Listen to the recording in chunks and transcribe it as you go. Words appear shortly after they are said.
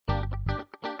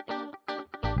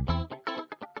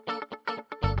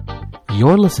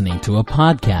You're listening to a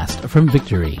podcast from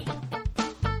Victory.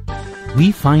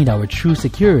 We find our true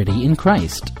security in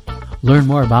Christ. Learn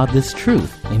more about this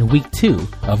truth in Week 2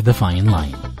 of The Fine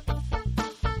Line.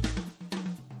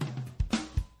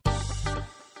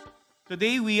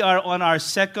 Today we are on our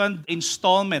second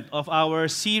installment of our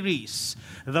series,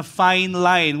 The Fine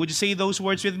Line. Would you say those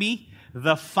words with me?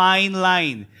 The Fine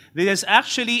Line. This is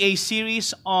actually a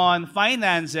series on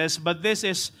finances, but this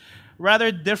is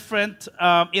rather different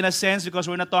in a sense because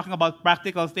we're not talking about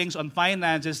practical things on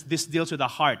finances. This deals with the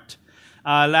heart.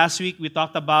 Last week we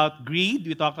talked about greed.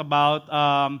 We talked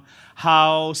about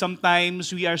how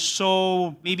sometimes we are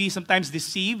so maybe sometimes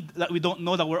deceived that we don't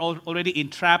know that we're already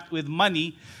entrapped with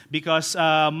money because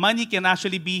money can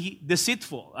actually be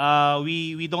deceitful.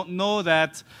 We don't know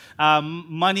that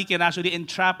money can actually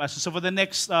entrap us. So for the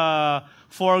next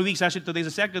 4 weeks, actually today's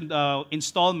the second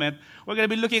installment, we're going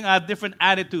to be looking at different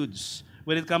attitudes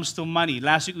when it comes to money.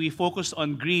 Last week we focused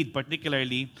on greed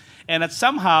particularly, and that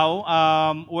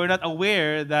somehow we're not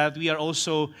aware that we are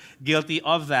also guilty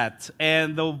of that.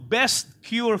 And the best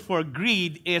cure for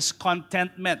greed is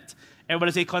contentment.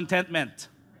 Everybody say contentment.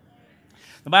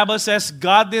 The Bible says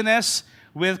godliness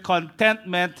with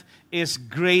contentment is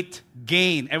great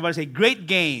gain. Everybody say great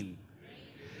gain.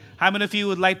 How many of you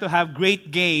would like to have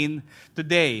great gain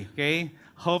today? Okay,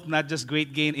 hope not just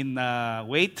great gain in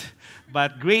weight,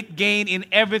 but great gain in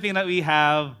everything that we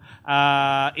have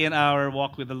in our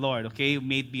walk with the Lord. Okay,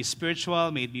 may it be spiritual,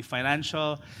 may it be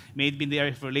financial, may it be in the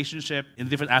area of relationship, in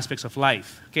different aspects of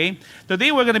life. Okay,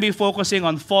 today we're going to be focusing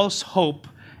on false hope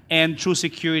and true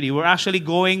security. We're actually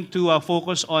going to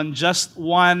focus on just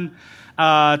one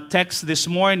text this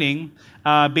morning.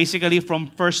 Basically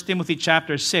from 1 Timothy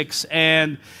chapter 6.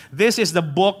 And this is the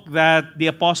book that the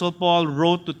Apostle Paul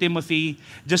wrote to Timothy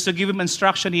just to give him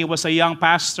instruction. He was a young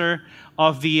pastor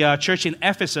of the church in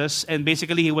Ephesus, and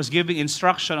basically he was giving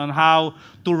instruction on how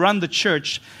to run the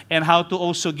church and how to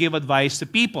also give advice to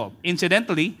people.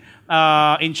 Incidentally,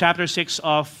 in chapter 6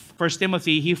 of 1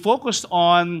 Timothy, he focused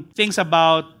on things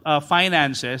about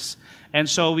finances. And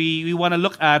so we want to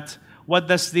look at what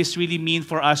does this really mean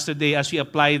for us today as we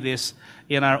apply this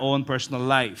in our own personal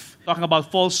life. Talking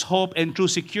about false hope and true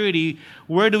security,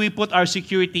 where do we put our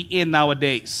security in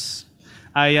nowadays?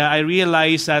 I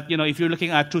realize that, if you're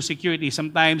looking at true security,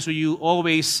 sometimes you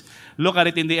always look at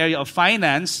it in the area of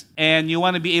finance and you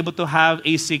want to be able to have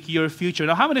a secure future.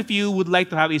 Now, how many of you would like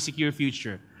to have a secure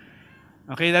future?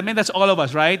 Okay, that means that's all of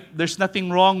us, right? There's nothing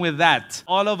wrong with that.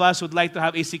 All of us would like to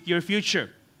have a secure future.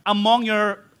 Among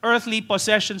your earthly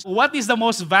possessions, what is the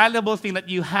most valuable thing that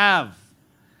you have?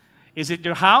 Is it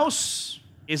your house?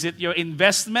 Is it your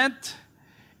investment?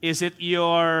 Is it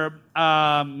your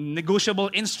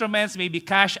negotiable instruments, maybe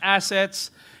cash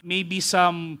assets, maybe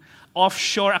some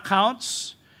offshore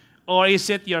accounts? Or is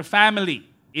it your family?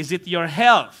 Is it your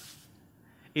health?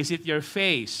 Is it your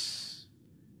face?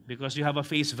 Because you have a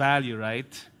face value,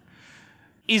 right?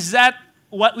 Is that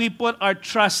what we put our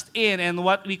trust in and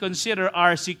what we consider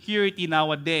our security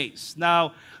nowadays?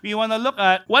 Now, we want to look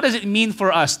at what does it mean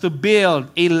for us to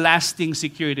build a lasting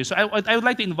security. So I would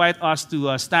like to invite us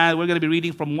to stand. We're going to be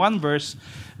reading from one verse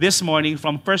this morning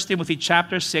from 1 Timothy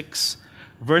chapter 6,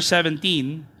 verse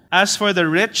 17. As for the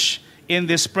rich in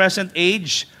this present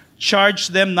age, charge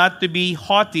them not to be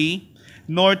haughty,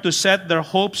 nor to set their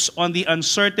hopes on the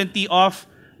uncertainty of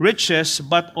riches,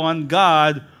 but on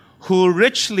God, who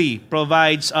richly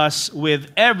provides us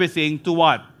with everything to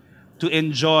what? To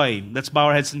enjoy. Let's bow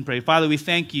our heads and pray. Father, we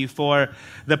thank you for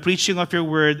the preaching of your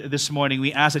word this morning.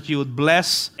 We ask that you would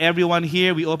bless everyone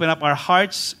here. We open up our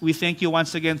hearts. We thank you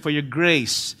once again for your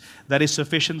grace that is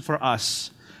sufficient for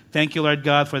us. Thank you, Lord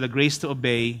God, for the grace to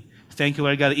obey. Thank you,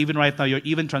 Lord God, even right now, you're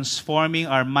even transforming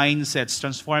our mindsets,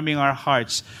 transforming our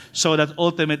hearts, so that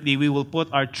ultimately we will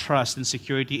put our trust and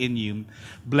security in you.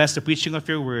 Bless the preaching of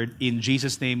your word. In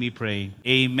Jesus' name we pray.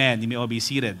 Amen. You may all be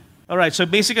seated. All right, so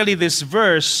basically this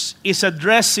verse is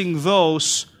addressing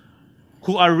those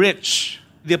who are rich.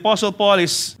 The Apostle Paul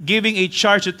is giving a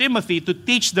charge to Timothy to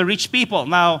teach the rich people.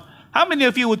 Now, how many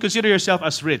of you would consider yourself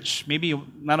as rich? Maybe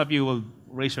none of you will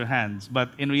raise your hands. But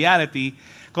in reality,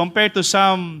 compared to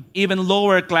some even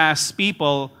lower class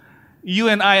people, you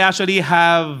and I actually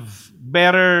have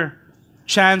better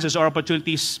chances or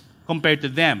opportunities compared to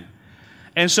them.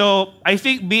 And so I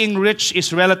think being rich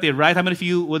is relative, right? How many of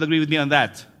you would agree with me on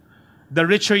that? The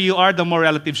richer you are, the more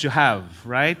relatives you have,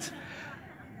 right?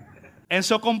 And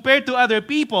so compared to other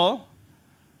people,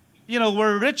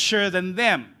 we're richer than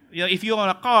them. If you own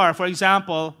a car, for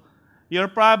example, you're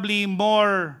probably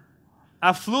more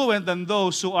affluent than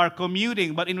those who are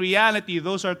commuting. But in reality,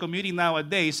 those who are commuting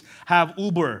nowadays have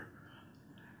Uber.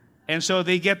 And so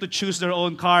they get to choose their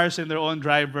own cars and their own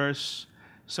drivers.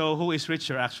 So who is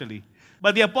richer, actually?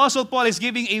 But the Apostle Paul is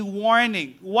giving a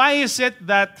warning. Why is it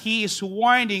that he is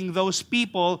warning those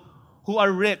people who are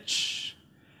rich?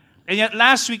 And yet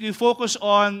last week we focused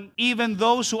on even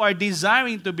those who are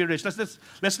desiring to be rich.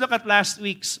 Let's look at last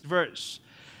week's verse.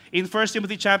 In 1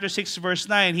 Timothy chapter 6, verse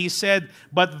 9, he said,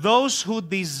 "But those who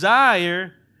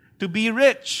desire to be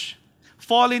rich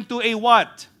fall into a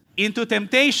what? Into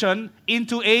temptation,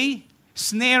 into a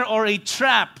snare or a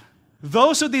trap."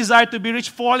 Those who desire to be rich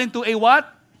fall into a what?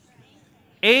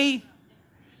 A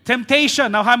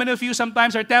temptation. Now, how many of you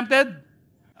sometimes are tempted?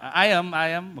 I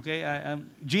am, okay? I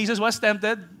am. Jesus was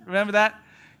tempted. Remember that?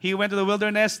 He went to the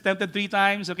wilderness, tempted 3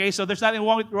 times, okay? So there's nothing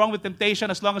wrong with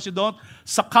temptation as long as you don't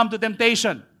succumb to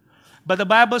temptation. But the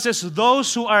Bible says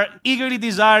those who are eagerly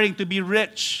desiring to be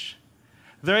rich,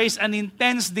 there is an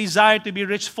intense desire to be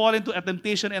rich, fall into a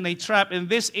temptation and a trap. And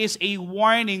this is a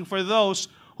warning for those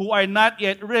who are not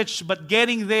yet rich, but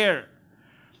getting there.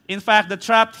 In fact, the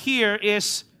trap here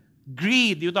is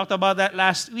greed. You talked about that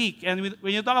last week. And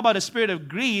when you talk about the spirit of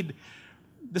greed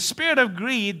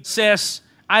says,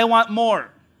 I want more.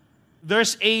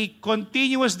 There's a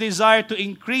continuous desire to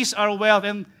increase our wealth.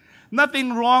 And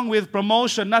nothing wrong with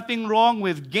promotion, nothing wrong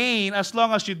with gain, as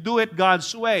long as you do it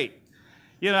God's way.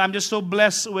 You know, I'm just so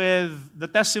blessed with the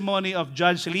testimony of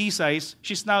Judge Lisa.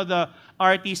 She's now the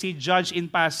RTC judge in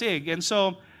Pasig. And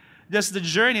so, just the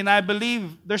journey. And I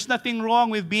believe there's nothing wrong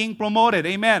with being promoted.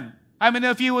 Amen. How many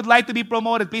of you would like to be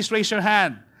promoted? Please raise your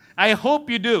hand. I hope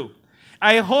you do.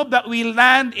 I hope that we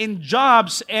land in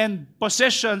jobs and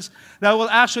positions that will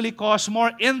actually cause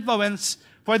more influence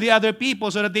for the other people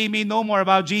so that they may know more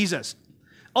about Jesus.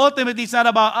 Ultimately, it's not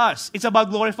about us. It's about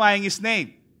glorifying His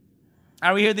name.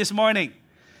 Are we here this morning?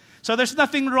 So there's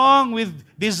nothing wrong with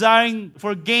desiring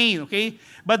for gain, okay?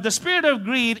 But the spirit of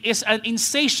greed is an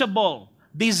insatiable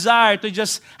desire to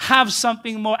just have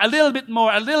something more, a little bit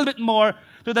more,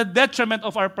 to the detriment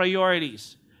of our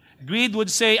priorities. Greed would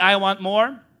say, I want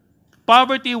more.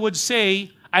 Poverty would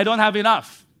say, I don't have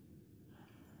enough.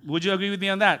 Would you agree with me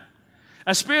on that?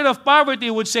 A spirit of poverty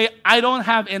would say, I don't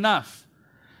have enough.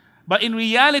 But in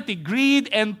reality, greed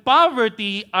and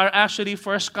poverty are actually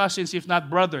first cousins, if not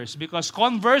brothers. Because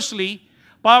conversely,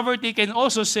 poverty can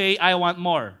also say, I want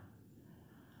more.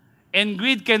 And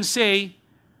greed can say,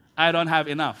 I don't have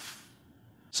enough.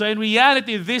 So in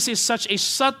reality, this is such a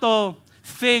subtle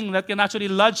thing that can actually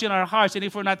lodge in our hearts. And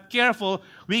if we're not careful,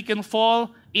 we can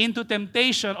fall into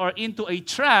temptation or into a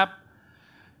trap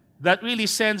that really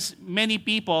sends many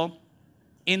people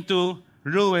into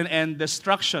ruin and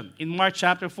destruction. In Mark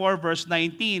chapter 4, verse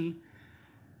 19,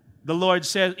 the Lord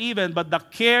said, but the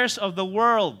cares of the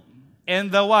world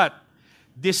and the what?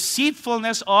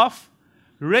 Deceitfulness of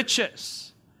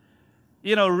riches.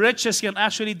 You know, riches can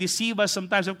actually deceive us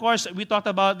sometimes. Of course, we talked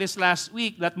about this last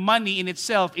week, that money in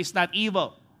itself is not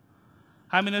evil.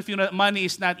 How many of you know that money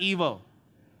is not evil?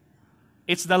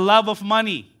 It's the love of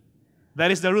money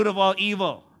that is the root of all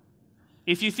evil.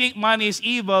 If you think money is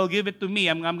evil, give it to me.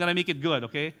 I'm going to make it good,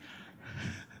 okay?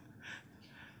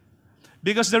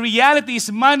 Because the reality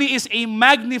is money is a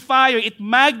magnifier. It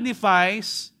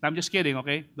magnifies. I'm just kidding,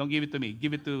 okay? Don't give it to me.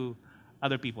 Give it to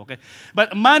other people, okay?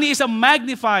 But money is a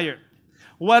magnifier.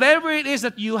 Whatever it is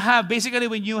that you have, basically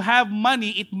when you have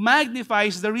money, it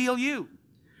magnifies the real you.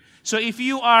 So if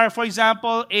you are, for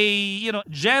example, a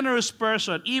generous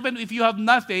person, even if you have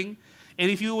nothing, and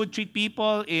if you would treat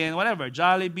people in whatever,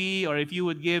 Jollibee, or if you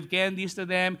would give candies to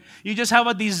them, you just have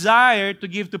a desire to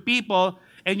give to people,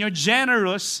 and you're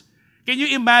generous. Can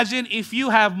you imagine if you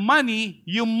have money,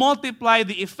 you multiply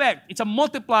the effect? It's a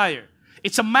multiplier.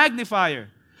 It's a magnifier.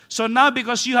 So now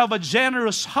because you have a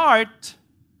generous heart,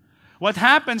 what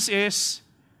happens is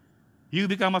you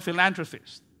become a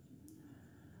philanthropist.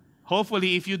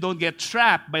 Hopefully, if you don't get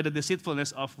trapped by the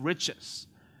deceitfulness of riches.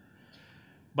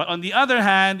 But on the other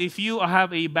hand, if you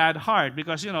have a bad heart,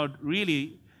 because,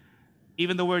 really,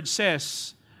 even the word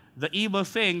says, the evil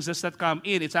things that come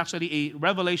in, it's actually a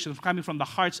revelation coming from the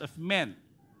hearts of men.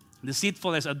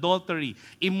 Deceitfulness, adultery,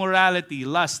 immorality,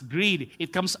 lust, greed,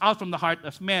 it comes out from the heart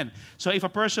of men. So if a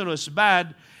person was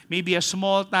bad, maybe a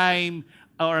small-time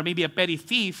or maybe a petty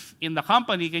thief in the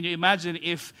company, can you imagine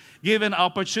if given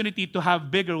opportunity to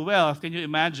have bigger wealth, can you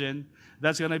imagine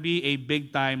that's going to be a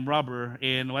big-time robber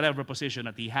in whatever position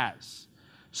that he has.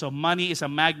 So money is a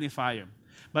magnifier.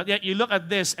 But yet you look at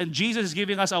this, and Jesus is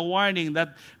giving us a warning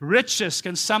that riches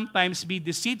can sometimes be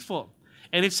deceitful.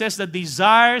 And it says the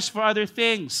desires for other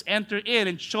things enter in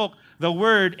and choke the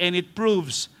word, and it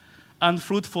proves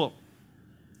unfruitful.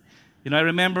 I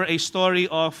remember a story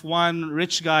of one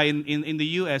rich guy in the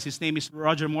U.S. His name is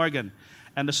Roger Morgan.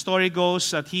 And the story goes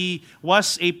that he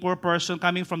was a poor person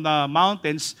coming from the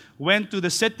mountains, went to the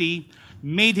city,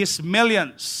 made his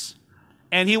millions.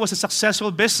 And he was a successful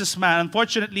businessman.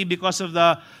 Unfortunately, because of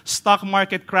the stock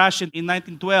market crash in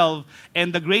 1912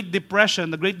 and the Great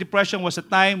Depression was a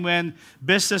time when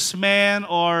businessmen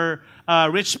or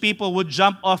rich people would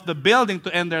jump off the building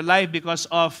to end their life because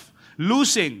of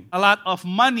losing a lot of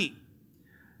money.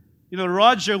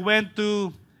 Roger went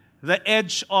to the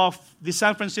edge of the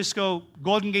San Francisco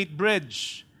Golden Gate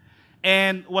Bridge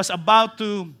and was about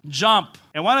to jump.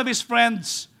 And one of his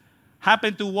friends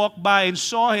happened to walk by and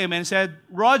saw him and said,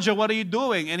 "Roger, what are you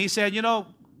doing?" And he said,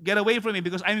 "Get away from me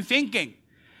because I'm thinking."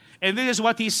 And this is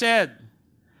what he said: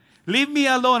 "Leave me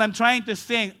alone. I'm trying to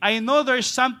think. I know there's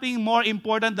something more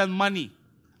important than money.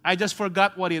 I just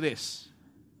forgot what it is."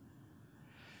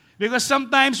 Because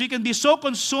sometimes we can be so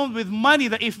consumed with money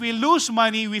that if we lose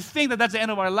money, we think that that's the end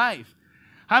of our life.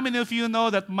 How many of you know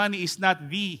that money is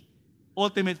not the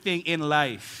ultimate thing in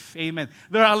life? Amen.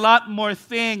 There are a lot more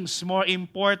things more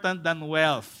important than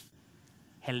wealth.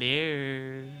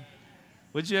 Hello.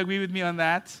 Would you agree with me on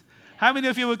that? How many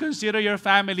of you would consider your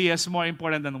family as more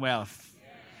important than wealth?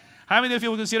 How many of you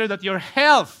would consider that your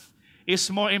health is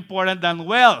more important than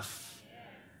wealth?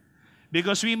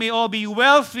 Because we may all be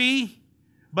wealthy,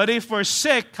 but if we're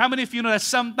sick, how many of you know that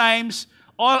sometimes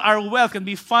all our wealth can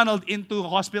be funneled into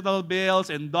hospital bills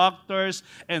and doctors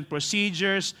and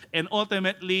procedures, and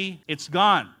ultimately it's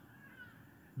gone?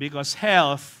 Because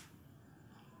health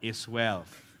is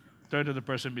wealth. Turn to the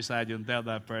person beside you and tell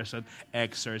that person,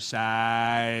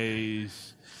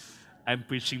 exercise. I'm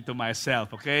preaching to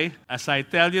myself, okay? As I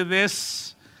tell you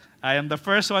this, I am the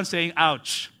first one saying,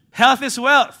 ouch. Health is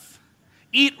wealth.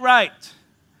 Eat right.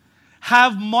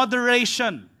 Have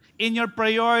moderation in your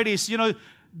priorities.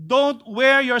 Don't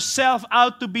wear yourself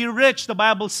out to be rich, the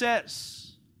Bible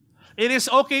says. It is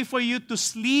okay for you to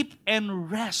sleep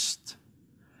and rest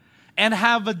and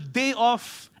have a day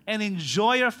off and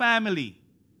enjoy your family.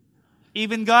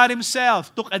 Even God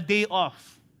Himself took a day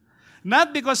off.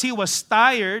 Not because He was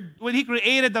tired. When He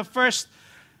created the first,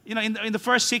 in the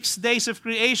first 6 days of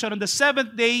creation, on the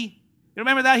seventh day, you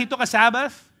remember that? He took a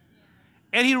Sabbath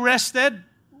and He rested.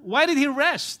 Why did He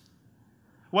rest?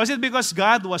 Was it because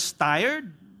God was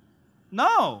tired?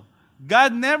 No.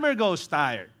 God never goes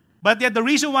tired. But yet the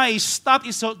reason why He stopped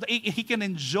is so that He can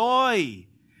enjoy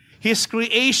His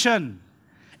creation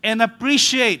and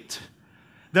appreciate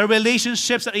the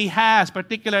relationships that He has,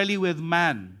 particularly with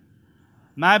man.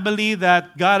 And I believe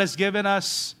that God has given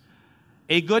us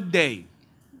a good day.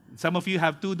 Some of you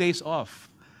have 2 days off.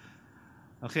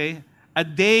 Okay? A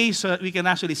day so that we can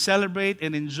actually celebrate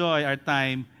and enjoy our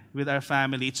time with our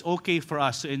family. It's okay for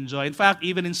us to enjoy. In fact,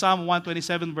 even in Psalm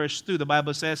 127 verse 2, the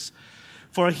Bible says,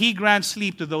 "For He grants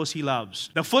sleep to those He loves."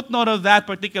 The footnote of that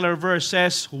particular verse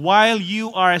says, while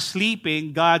you are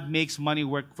sleeping, God makes money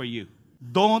work for you.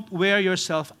 Don't wear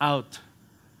yourself out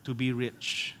to be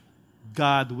rich.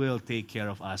 God will take care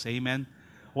of us. Amen?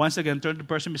 Once again, turn to the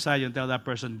person beside you and tell that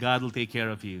person, God will take care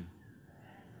of you.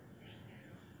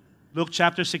 Luke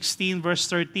chapter 16 verse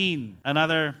 13,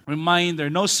 another reminder.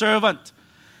 No servant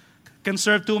can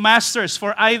serve two masters,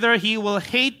 for either he will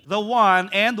hate the one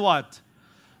and what?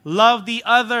 Love the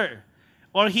other.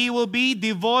 Or he will be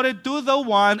devoted to the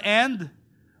one and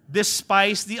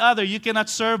despise the other. You cannot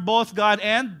serve both God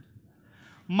and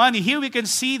money. Here we can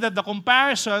see that the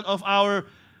comparison of our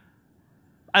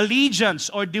allegiance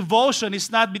or devotion is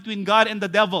not between God and the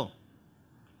devil.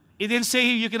 It didn't say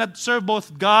you cannot serve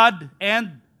both God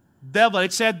and devil.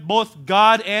 It said both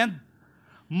God and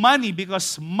money,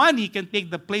 because money can take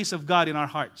the place of God in our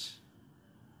hearts.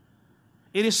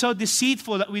 It is so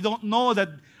deceitful that we don't know that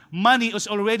money is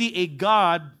already a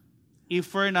god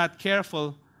if we're not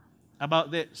careful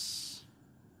about this.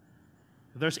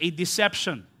 There's a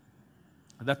deception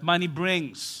that money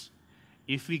brings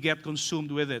if we get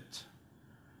consumed with it.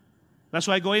 That's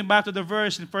why going back to the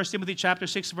verse in 1 Timothy chapter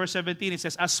 6, verse 17, it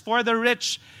says, "As for the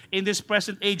rich in this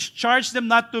present age, charge them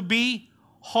not to be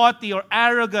haughty or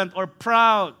arrogant or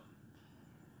proud,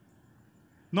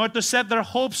 nor to set their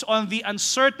hopes on the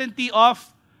uncertainty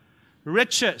of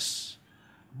riches,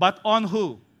 but on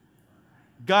who?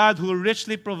 God, who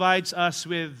richly provides us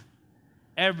with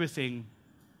everything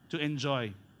to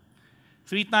enjoy."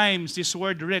 3 times this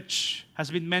word rich has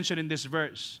been mentioned in this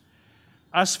verse.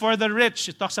 As for the rich,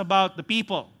 it talks about the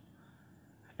people.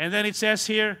 And then it says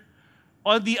here,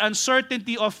 on the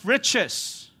uncertainty of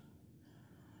riches.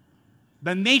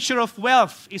 The nature of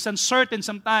wealth is uncertain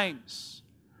sometimes.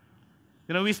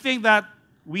 We think that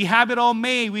we have it all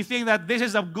made. We think that this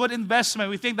is a good investment.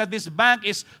 We think that this bank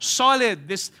is solid.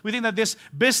 We think that this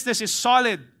business is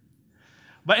solid.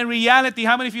 But in reality,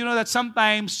 how many of you know that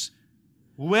sometimes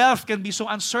wealth can be so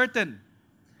uncertain?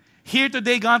 Here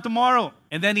today, gone tomorrow.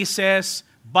 And then he says,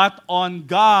 but on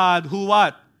God, who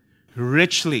what?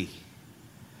 Richly.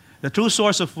 The true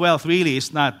source of wealth really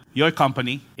is not your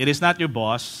company. It is not your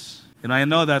boss. I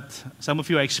know that some of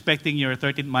you are expecting your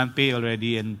 13th month pay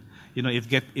already, and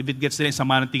if it gets there,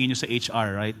 sama ng tingin nyo sa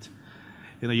HR, right?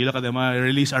 You look at them,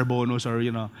 release our bonus, or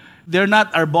they're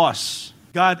not our boss.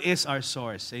 God is our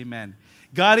source. Amen.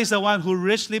 God is the one who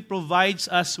richly provides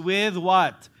us with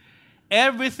what?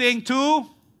 Everything to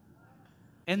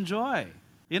enjoy.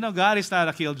 God is not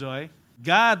a killjoy.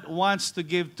 God wants to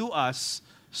give to us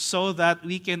so that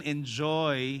we can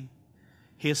enjoy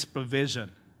His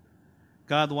provision.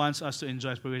 God wants us to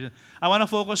enjoy His provision. I want to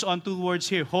focus on two words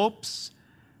here, hopes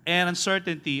and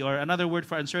uncertainty, or another word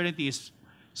for uncertainty is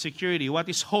security. What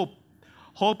is hope?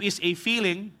 Hope is a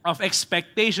feeling of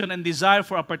expectation and desire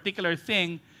for a particular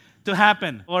thing to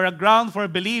happen, or a ground for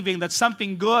believing that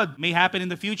something good may happen in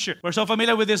the future. We're so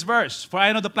familiar with this verse. For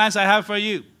I know the plans I have for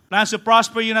you. Plans to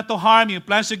prosper you, not to harm you.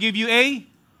 Plans to give you a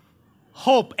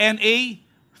hope and a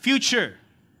future.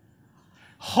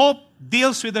 Hope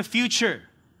deals with the future.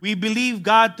 We believe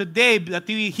God today that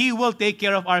He will take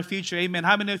care of our future. Amen.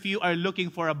 How many of you are looking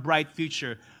for a bright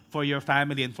future for your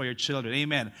family and for your children?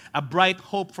 Amen. A bright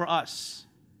hope for us.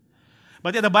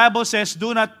 But then the Bible says,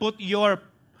 do not put your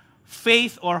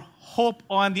faith or hope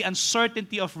on the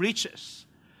uncertainty of riches,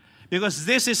 because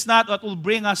this is not what will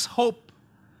bring us hope.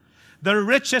 The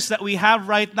riches that we have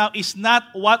right now is not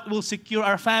what will secure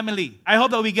our family. I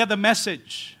hope that we get the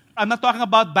message. I'm not talking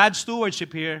about bad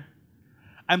stewardship here.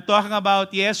 I'm talking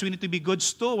about, yes, we need to be good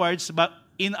stewards, but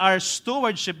in our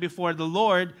stewardship before the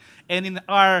Lord, and in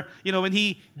our, when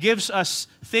He gives us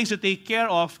things to take care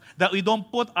of, that we don't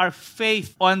put our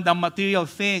faith on the material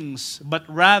things, but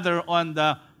rather on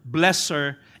the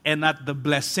blesser and not the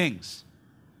blessings.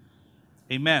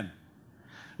 Amen.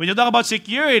 When you talk about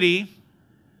security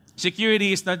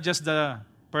is not just the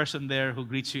person there who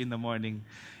greets you in the morning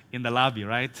in the lobby,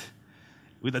 right?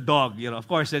 With a dog, of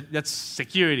course, that's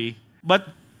security. But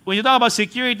when you talk about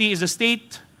security, is a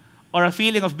state or a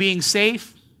feeling of being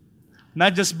safe,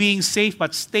 not just being safe,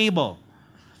 but stable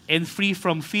and free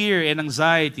from fear and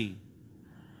anxiety.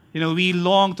 We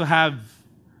long to have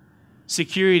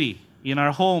security in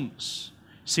our homes,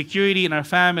 security in our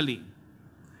family,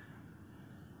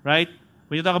 right?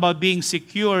 When you talk about being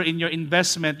secure in your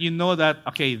investment, you know that,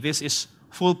 okay, this is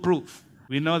foolproof.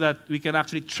 We know that we can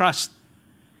actually trust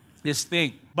this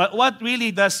thing. But what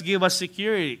really does give us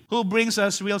security? Who brings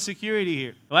us real security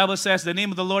here? The Bible says, the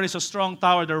name of the Lord is a strong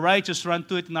tower. The righteous run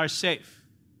to it and are safe.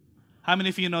 How many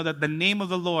of you know that the name of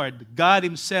the Lord, God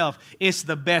Himself, is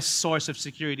the best source of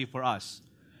security for us?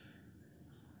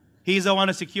 He's the one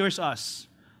that secures us.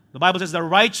 The Bible says the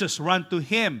righteous run to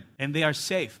Him and they are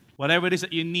safe. Whatever it is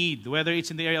that you need, whether it's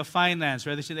in the area of finance,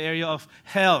 whether it's in the area of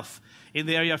health, in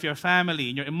the area of your family,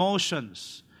 in your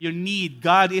emotions, your need,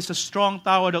 God is a strong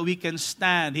tower that we can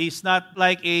stand. He's not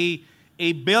like a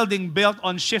building built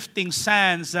on shifting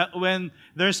sands that when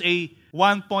there's a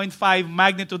 1.5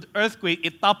 magnitude earthquake,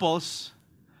 it topples.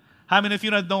 How many of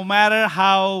you know no matter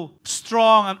how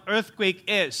strong an earthquake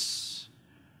is,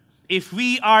 if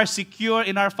we are secure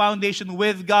in our foundation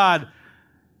with God,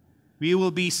 we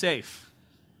will be safe.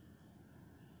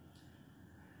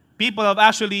 People have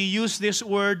actually used this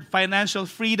word financial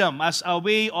freedom as a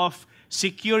way of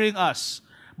securing us.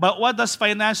 But what does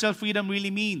financial freedom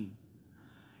really mean?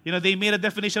 They made a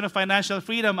definition of financial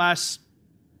freedom as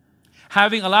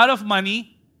having a lot of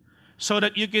money so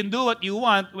that you can do what you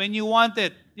want when you want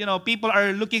it. People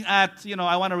are looking at,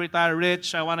 I want to retire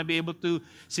rich. I want to be able to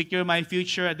secure my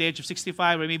future at the age of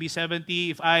 65 or maybe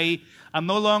 70. If I am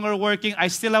no longer working, I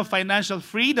still have financial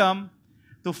freedom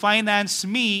to finance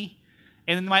me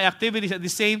and in my activities at the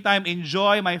same time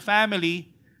enjoy my family.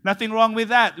 Nothing wrong with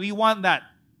that. We want that.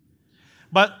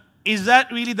 But is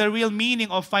that really the real meaning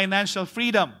of financial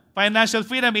freedom? Financial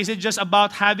freedom isn't just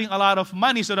about having a lot of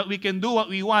money so that we can do what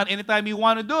we want anytime we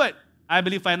want to do it. I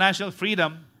believe financial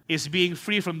freedom is being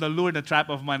free from the lure and the trap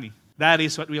of money. That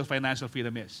is what real financial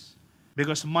freedom is.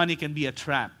 Because money can be a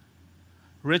trap.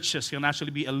 Riches can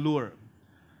actually be a lure.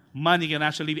 Money can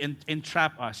actually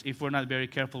entrap us if we're not very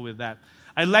careful with that.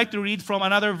 I'd like to read from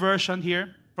another version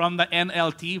here, from the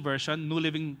NLT version, New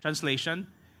Living Translation.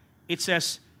 It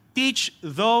says, teach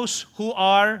those who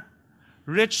are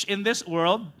rich in this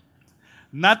world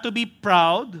not to be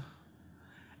proud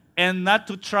and not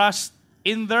to trust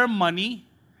in their money,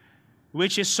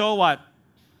 which is so what?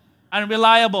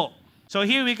 Unreliable. So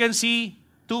here we can see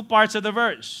two parts of the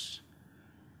verse.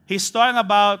 He's talking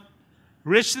about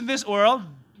rich in this world,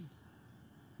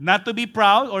 not to be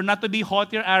proud or not to be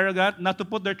haughty or arrogant, not to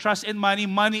put their trust in money.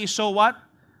 Money is so what?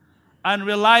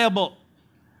 Unreliable.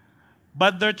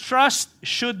 But their trust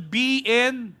should be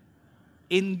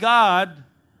in God,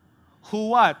 who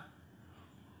what?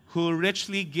 Who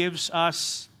richly gives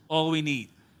us all we need.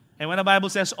 And when the Bible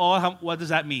says all, what does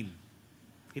that mean?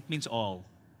 It means all.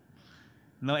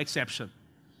 No exception.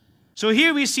 So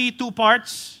here we see two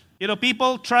parts.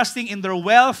 People trusting in their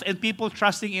wealth and people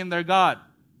trusting in their God.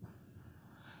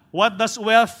 What does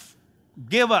wealth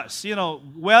give us?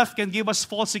 Wealth can give us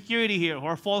false security here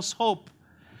or false hope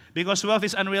because wealth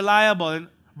is unreliable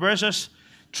versus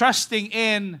trusting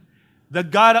in the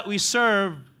God that we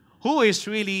serve, who is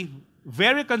really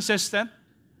very consistent,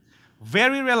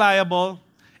 very reliable,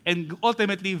 and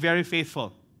ultimately very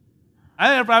faithful.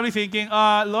 And you're probably thinking,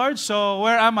 Lord, so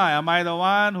where am I? Am I the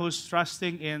one who's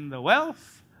trusting in the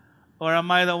wealth? Or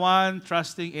am I the one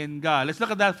trusting in God? Let's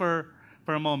look at that for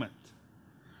a moment.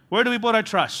 Where do we put our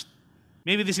trust?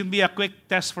 Maybe this can be a quick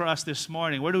test for us this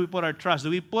morning. Where do we put our trust? Do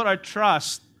we put our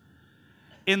trust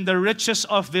in the riches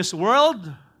of this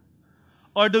world?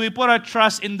 Or do we put our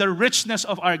trust in the richness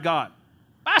of our God?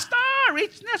 Pastor,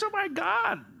 richness of our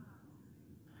God.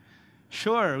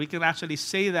 Sure, we can actually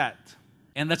say that.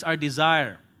 And that's our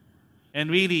desire. And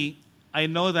really, I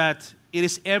know that it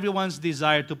is everyone's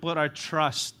desire to put our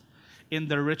trust in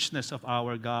the richness of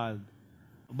our God.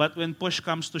 But when push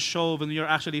comes to shove, when you're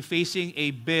actually facing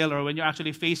a bill or when you're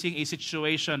actually facing a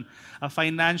situation, a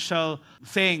financial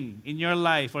thing in your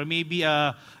life, or maybe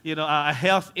a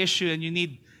health issue, and you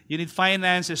need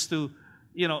finances to,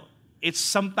 it's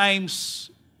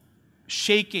sometimes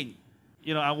shaking,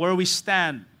 where we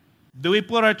stand. Do we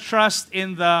put our trust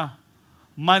in the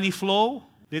money flow?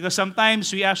 Because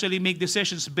sometimes we actually make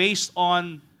decisions based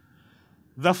on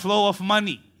the flow of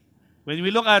money. When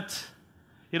we look at,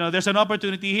 there's an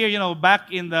opportunity here,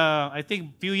 back in I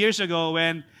think a few years ago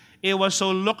when it was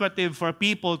so lucrative for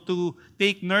people to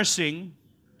take nursing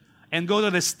and go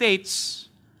to the States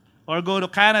or go to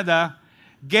Canada,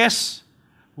 guess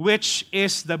which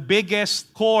is the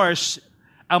biggest course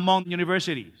among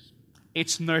universities?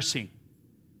 It's nursing.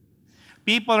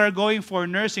 People are going for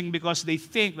nursing because they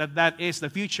think that is the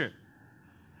future,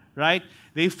 right?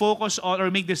 They focus on or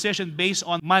make decisions based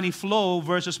on money flow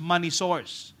versus money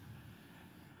source.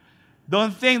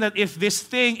 Don't think that if this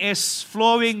thing is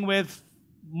flowing with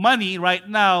money right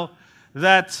now,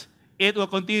 that it will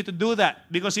continue to do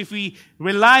that. Because if we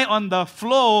rely on the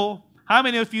flow, how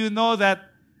many of you know that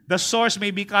the source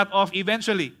may be cut off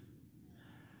eventually?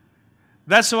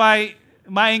 That's why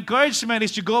my encouragement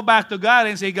is to go back to God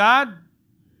and say, God,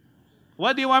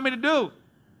 what do you want me to do?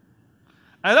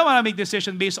 I don't want to make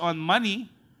decisions based on money.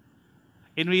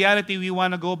 In reality, we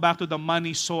want to go back to the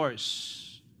money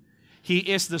source. He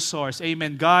is the source.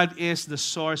 Amen. God is the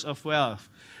source of wealth.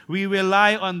 We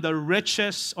rely on the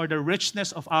riches or the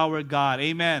richness of our God.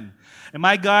 Amen. And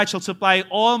my God shall supply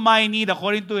all my need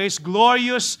according to His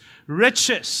glorious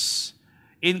riches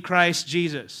in Christ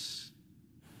Jesus.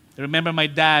 I remember my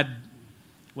dad,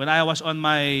 when I was on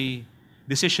my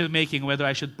decision making whether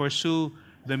I should pursue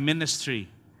the ministry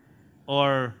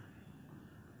or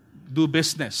do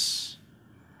business.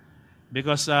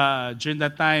 Because during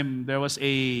that time, there was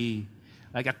a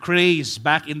craze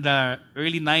back in the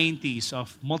early 90s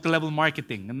of multi-level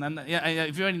marketing. And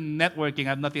if you're in networking, I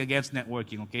have nothing against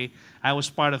networking, okay? I was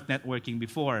part of networking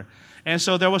before. And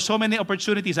so there were so many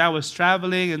opportunities. I was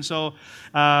traveling, and so,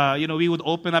 we would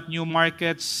open up new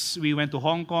markets. We went to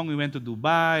Hong Kong, we went to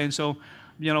Dubai, and so,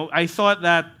 I thought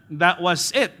that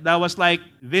was it. That was like,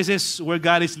 this is where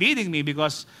God is leading me,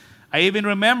 because I even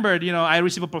remembered, I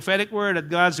received a prophetic word that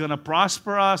God's going to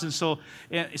prosper us. And so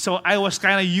I was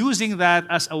kind of using that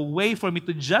as a way for me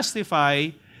to justify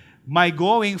my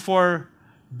going for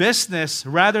business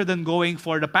rather than going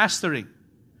for the pastoring.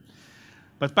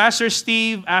 But Pastor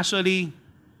Steve actually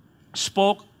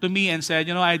spoke to me and said,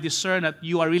 I discern that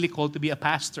you are really called to be a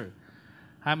pastor.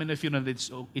 How many of you know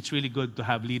that it's really good to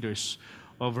have leaders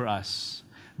over us?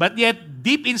 But yet,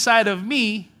 deep inside of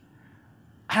me,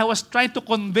 I was trying to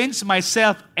convince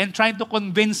myself and trying to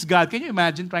convince God. Can you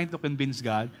imagine trying to convince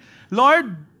God?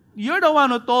 Lord, you're the one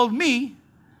who told me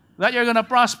that you're going to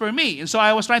prosper me. And so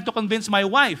I was trying to convince my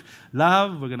wife,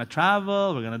 love, we're going to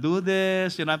travel, we're going to do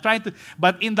this. I'm trying to,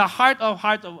 but in the heart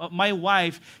of my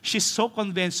wife, she's so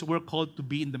convinced we're called to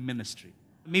be in the ministry.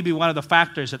 Maybe one of the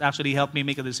factors that actually helped me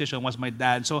make a decision was my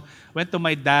dad. So went to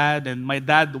my dad, and my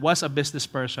dad was a business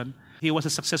person. He was a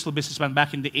successful businessman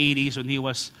back in the 80s when he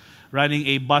was running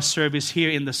a bus service here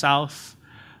in the South.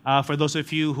 For those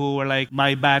of you who were like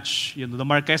my batch, the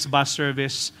Marquez bus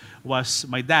service was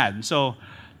my dad. So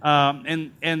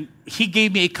And he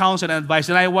gave me a counsel and advice.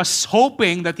 And I was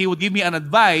hoping that he would give me an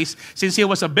advice, since he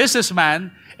was a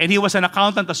businessman and he was an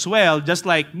accountant as well, just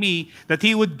like me, that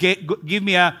he would give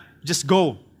me just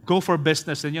go for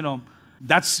business. And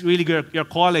that's really your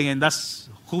calling, and that's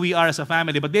who we are as a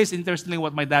family. But this is interestingly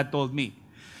what my dad told me.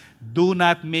 Do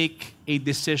not make a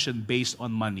decision based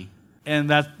on money. And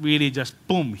that really just,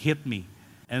 boom, hit me.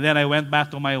 And then I went back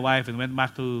to my wife and went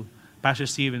back to Pastor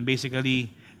Steve and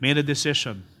basically made a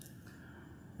decision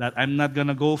that I'm not going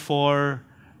to go for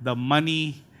the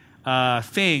money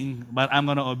thing, but I'm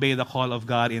going to obey the call of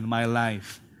God in my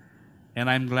life. And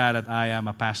I'm glad that I am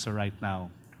a pastor right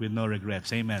now with no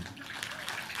regrets. Amen.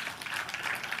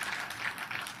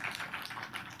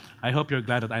 I hope you're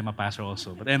glad that I'm a pastor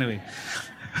also. But anyway.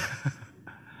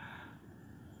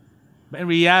 But in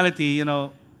reality,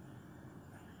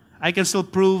 I can still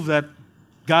prove that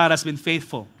God has been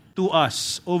faithful to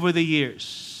us over the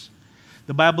years.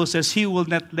 The Bible says, He will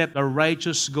not let the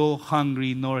righteous go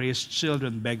hungry, nor his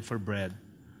children beg for bread.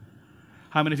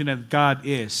 How many of you know that God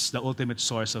is the ultimate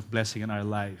source of blessing in our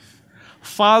life?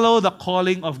 Follow the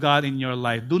calling of God in your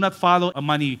life. Do not follow a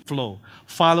money flow.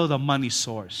 Follow the money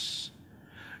source.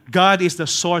 God is the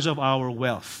source of our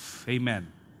wealth. Amen.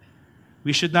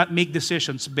 We should not make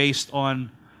decisions based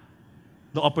on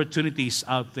the opportunities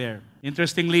out there.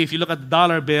 Interestingly, if you look at the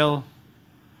dollar bill,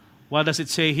 what does it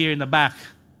say here in the back?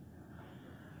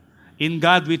 In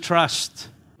God we trust.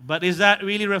 But is that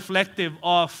really reflective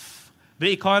of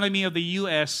the economy of the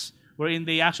U.S., wherein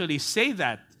they actually say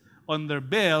that on their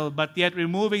bill, but yet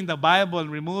removing the Bible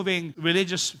and removing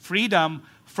religious freedom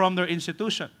from their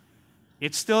institution?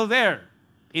 It's still there.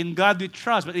 In God we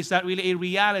trust, but is that really a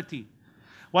reality?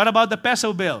 What about the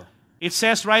peso bill? It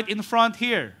says right in front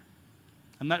here.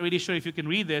 I'm not really sure if you can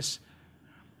read this.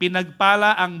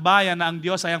 Pinagpala ang bayan na ang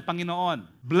Diyos ay ang Panginoon.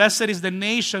 Blessed is the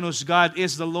nation whose God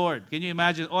is the Lord. Can you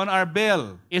imagine? On our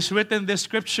bill is written this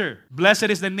scripture.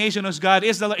 Blessed is the nation whose God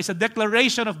is the Lord. It's a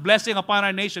declaration of blessing upon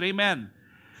our nation. Amen.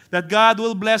 That God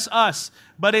will bless us.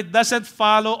 But it doesn't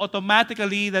follow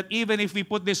automatically that even if we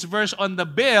put this verse on the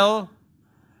bill,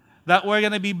 that we're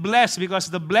going to be blessed, because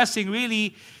the blessing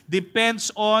really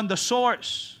depends on the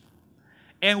source.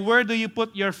 And where do you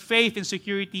put your faith and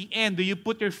security in? Do you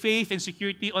put your faith and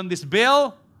security on this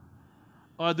bill?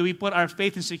 Or do we put our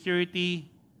faith and security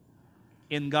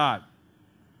in God?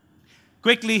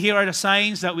 Quickly, here are the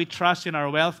signs that we trust in our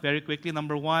wealth. Very quickly.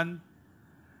 Number one,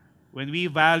 when we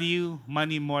value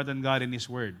money more than God and His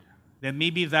Word, then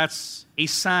maybe that's a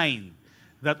sign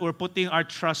that we're putting our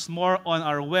trust more on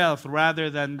our wealth rather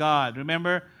than God.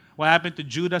 Remember what happened to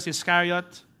Judas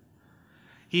Iscariot?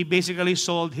 He basically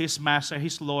sold his master,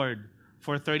 his Lord,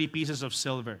 for 30 pieces of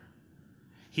silver.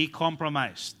 He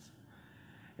compromised.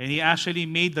 And he actually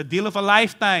made the deal of a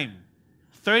lifetime.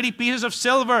 30 pieces of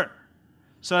silver.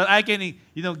 So that I can,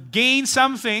 gain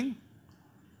something.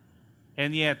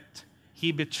 And yet,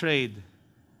 he betrayed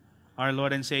our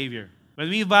Lord and Savior. When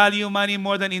we value money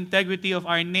more than integrity of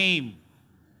our name,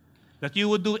 that you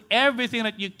would do everything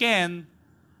that you can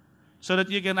so that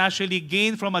you can actually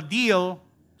gain from a deal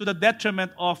to the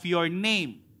detriment of your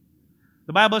name.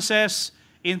 The Bible says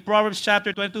in Proverbs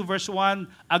chapter 22, verse 1,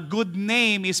 a good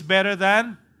name is better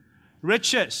than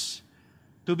riches.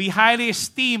 To be highly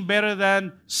esteemed better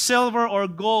than silver or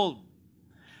gold.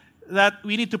 That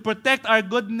we need to protect our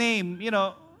good name.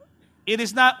 It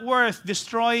is not worth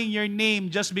destroying your name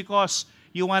just because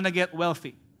you want to get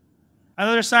wealthy.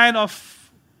 Another sign of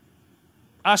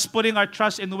us putting our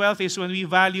trust in wealth is when we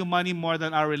value money more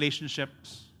than our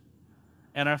relationships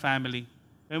and our family.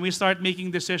 When we start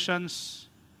making decisions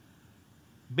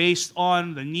based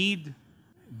on the need,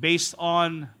 based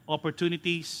on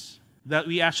opportunities, that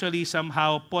we actually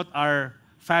somehow put our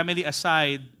family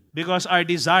aside because our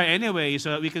desire anyway is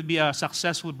so that we can be a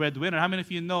successful breadwinner. How many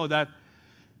of you know that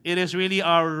it is really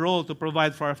our role to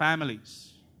provide for our families?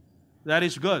 That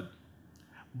is good.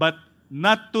 But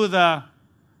not to the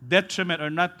detriment or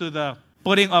not to the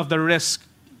putting of the risk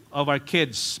of our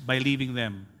kids by leaving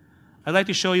them. I'd like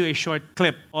to show you a short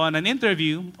clip on an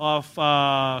interview of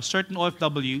certain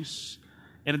OFWs,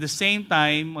 and at the same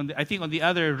time, I think on the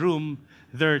other room,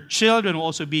 their children were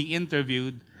also being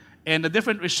interviewed, and a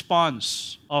different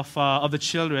response of the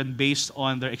children based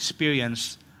on their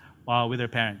experience with their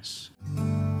parents.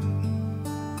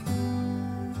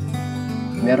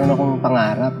 Meron akong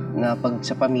pangarap na pag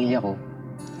sa pamilya ko,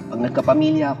 pag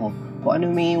nagkapamilya ako, kung ano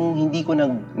may yung hindi ko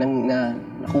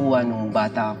nakuha nung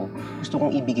bata ako, gusto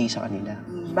kong ibigay sa kanila.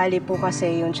 Bali po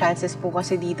kasi yung chances po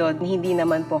kasi dito, hindi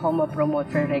naman po ako ma-promote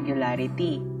for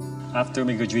regularity. After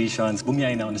my graduations,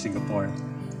 bumiyay na ako na Singapore.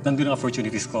 nandun ang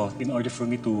opportunities ko in order for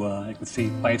me to, I could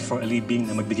say, fight for a living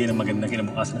na magbigay ng magandang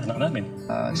kinabukasan ng anak namin.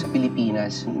 Sa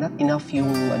Pilipinas, not enough yung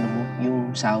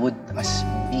yung sahod as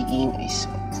being is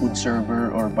food server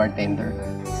or bartender.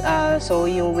 So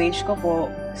yung wage ko po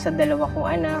sa dalawa kong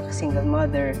anak, single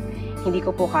mother, hindi ko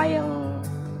po kayang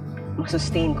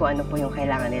masustain ko ano po yung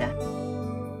kailangan nila.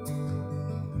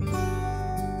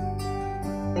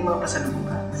 May mga pasalubong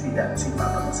ka, si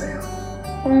Papa mo sa'yo.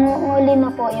 Umuuli na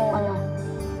po yung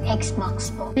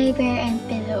Xbox po. Paper and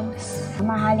pillows.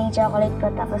 Mahaling chocolate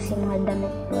po tapos yung mga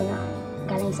damit po na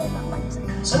galing sa ibang bansa.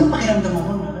 So anong pakiramdam mo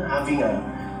na having a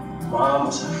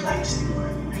mom as a flight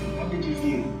steward? How did you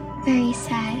feel? Very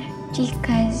sad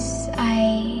because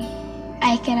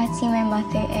I cannot see my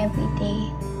mother every day.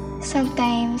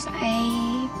 Sometimes I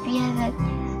feel that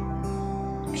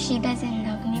she doesn't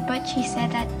love me, but she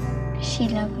said that she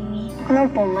loved me. Ano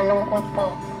po, malungkot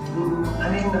po.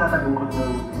 Ano yung nakakalungkot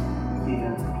ng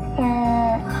tingin?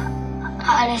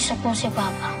 Aalis na po si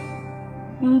Papa.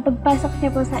 Nung pagpasok niya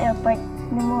po sa airport,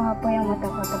 lumuha po yung mata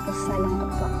ko tapos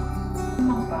nalungkot po.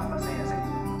 Magpapasaya sa'yo.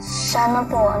 Sana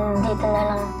po, dito na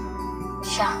lang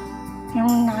siya.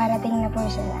 Nung nakarating na po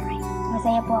siya sa akin.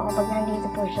 Masaya po ako pag nandito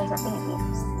po siya sa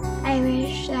Pilipinas. I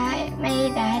wish that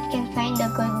my dad can find a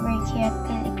good work here at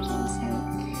Philippines and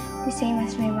the same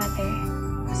as my mother.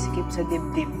 Sikip sa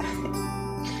dibdib.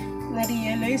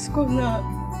 Na-realize ko na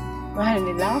mahal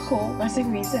nila ako kasi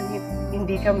minsan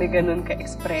hindi kami ganun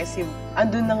ka-expressive.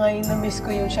 Andun na nga yung na-miss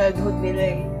ko yung childhood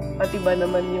nila eh. Pati ba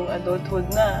naman yung adulthood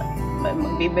na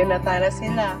magbibenata na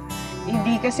sila.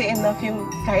 Hindi kasi enough yung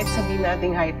kahit sabihin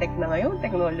nating high-tech na ngayon,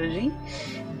 technology,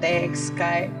 text,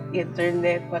 Skype,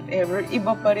 internet, whatever.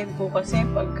 Iba pa rin po kasi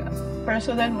pag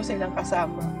personal mo silang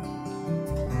kasama.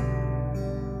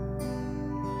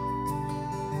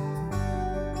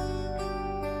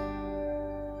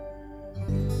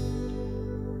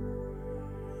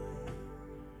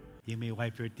 You may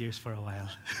wipe your tears for a while.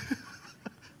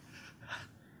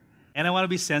 And I want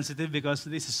to be sensitive because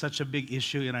this is such a big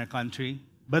issue in our country.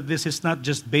 But this is not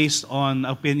just based on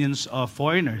opinions of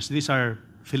foreigners. These are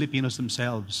Filipinos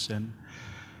themselves and,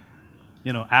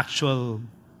 actual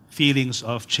feelings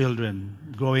of children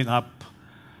growing up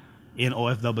in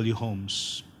OFW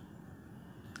homes.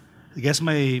 I guess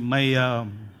the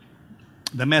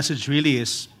message really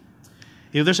is,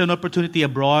 if there's an opportunity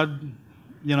abroad,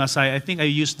 as I think I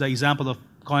used the example of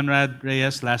Conrad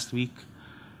Reyes last week.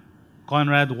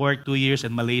 Conrad worked 2 years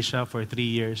in Malaysia for 3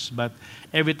 years, but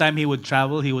every time he would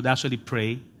travel, he would actually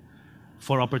pray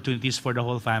for opportunities for the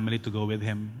whole family to go with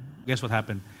him. Guess what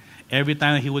happened? Every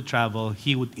time he would travel,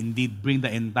 he would indeed bring the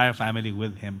entire family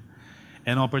with him.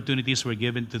 And opportunities were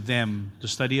given to them to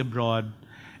study abroad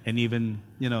and even,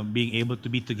 being able to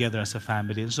be together as a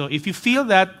family. And so if you feel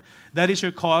that that is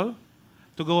your call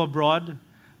to go abroad,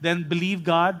 then believe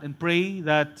God and pray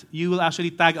that you will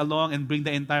actually tag along and bring the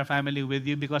entire family with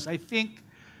you, because I think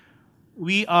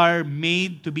we are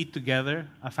made to be together.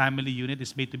 A family unit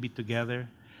is made to be together.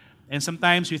 And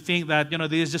sometimes you think that,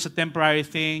 this is just a temporary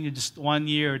thing, just 1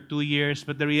 year or 2 years.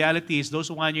 But the reality is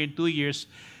those 1 year and 2 years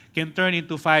can turn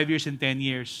into 5 years and 10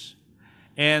 years.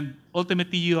 And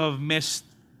ultimately, you have missed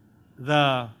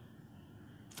the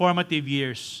formative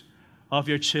years of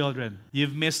your children.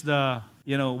 You've missed the,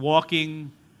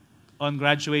 walking on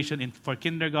graduation for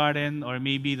kindergarten, or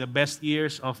maybe the best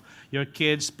years of your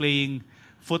kids playing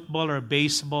football or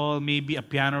baseball, maybe a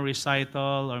piano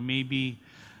recital, or maybe,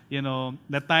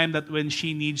 the time that when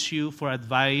she needs you for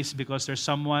advice because there's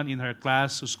someone in her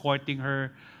class who's courting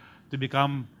her to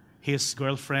become his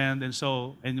girlfriend,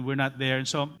 and we're not there. And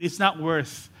so it's not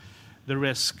worth the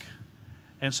risk.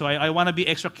 And so I want to be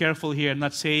extra careful here. I'm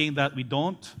not saying that we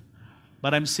don't,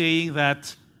 but I'm saying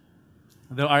that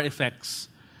there are effects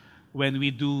when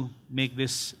we do make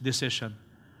this decision.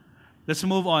 Let's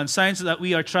move on. Signs that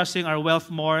we are trusting our wealth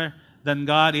more than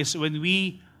God is when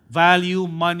we value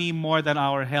money more than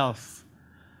our health.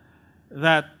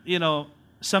 That,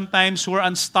 sometimes we're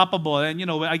unstoppable.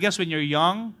 And, I guess when you're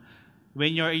young,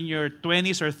 when you're in your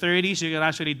 20s or 30s, you can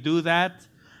actually do that.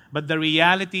 But the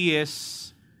reality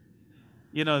is,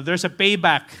 there's a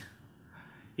payback.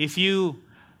 If you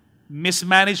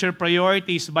mismanage your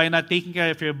priorities by not taking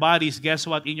care of your bodies, guess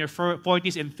what? In your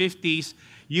 40s and 50s,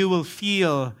 you will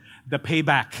feel the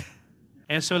payback.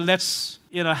 And so let's,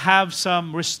 have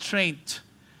some restraint,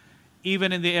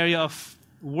 even in the area of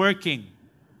working.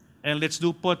 And let's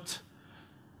put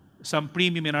some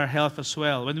premium in our health as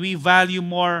well. When we value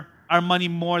our money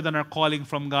more than our calling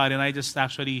from God, and I just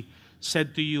actually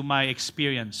said to you my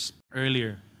experience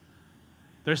earlier.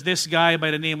 There's this guy by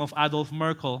the name of Adolf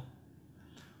Merkel,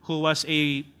 who was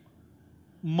a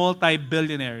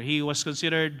multi-billionaire. He was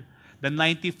considered the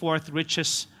 94th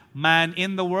richest man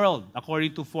in the world,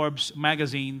 according to Forbes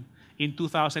magazine in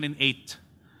 2008.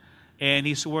 And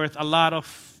he's worth a lot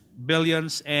of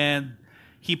billions, and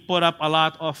he put up a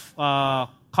lot of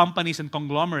companies and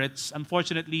conglomerates.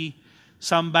 Unfortunately,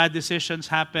 some bad decisions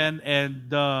happened, and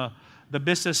the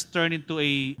business turned into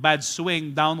a bad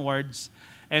swing downwards.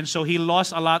 And so he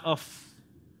lost a lot of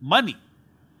money.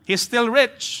 He's still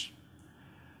rich,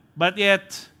 but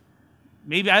yet,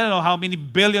 maybe I don't know how many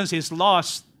billions he's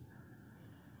lost.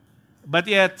 But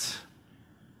yet,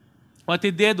 what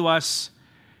he did was,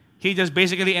 he just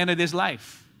basically ended his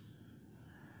life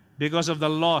because of the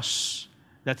loss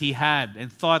that he had,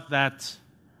 and thought that,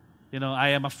 I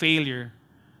am a failure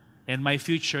and my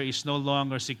future is no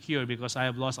longer secure because I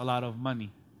have lost a lot of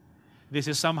money. This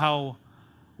is somehow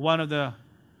one of the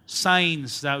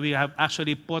signs that we have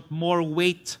actually put more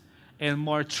weight and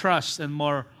more trust and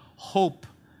more hope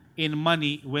in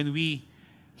money when we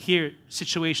hear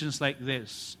situations like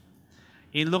this.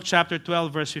 In Luke chapter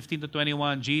 12, verse 15 to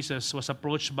 21, Jesus was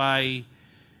approached by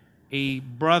a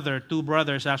brother, two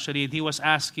brothers actually, and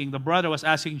the brother was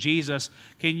asking Jesus,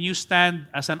 can you stand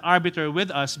as an arbiter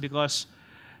with us because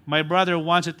my brother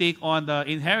wants to take on the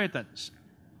inheritance?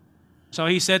 So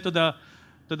he said to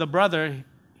the brother,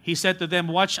 he said to them,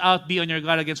 watch out, be on your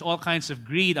guard against all kinds of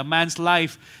greed. A man's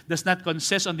life does not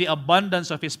consist on the abundance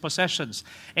of his possessions.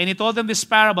 And he told them this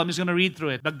parable. I'm just going to read through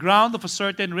it. The ground of a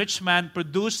certain rich man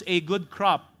produced a good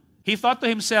crop. He thought to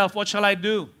himself, what shall I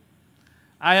do?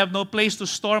 I have no place to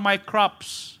store my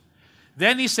crops.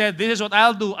 Then he said, this is what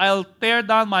I'll do. I'll tear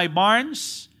down my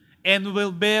barns and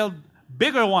will build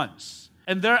bigger ones.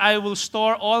 And there I will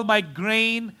store all my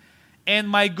grain and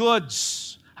my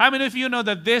goods. How many of you know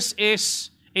that this is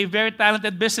a very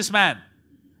talented businessman?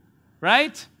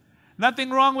 Right? Nothing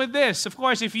wrong with this. Of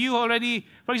course, if you already,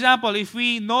 for example, if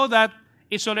we know that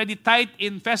it's already tight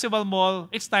in Festival Mall,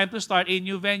 it's time to start a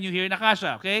new venue here in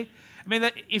Acacia, okay? I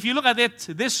mean, if you look at it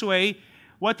this way,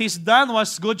 what he's done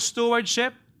was good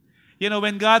stewardship.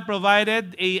 When God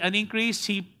provided an increase,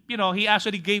 he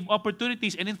actually gave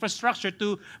opportunities and infrastructure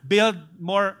to build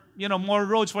more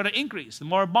roads for the increase,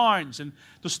 more barns, and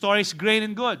to store his grain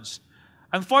and goods.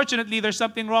 Unfortunately, there's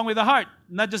something wrong with the heart,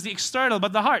 not just the external,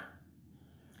 but the heart.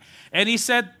 And he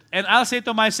said, and I'll say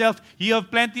to myself, you have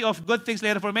plenty of good things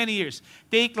later for many years.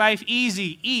 Take life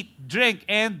easy, eat, drink,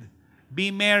 and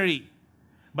be merry.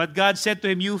 But God said to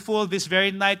him, you fool, this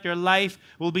very night your life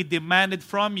will be demanded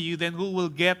from you. Then who will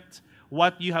get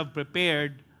what you have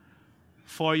prepared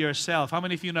for yourself? How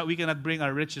many of you know we cannot bring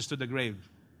our riches to the grave?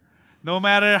 No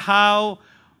matter how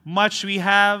much we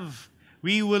have,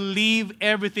 we will leave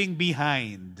everything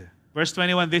behind. Verse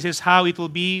 21, this is how it will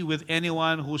be with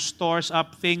anyone who stores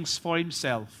up things for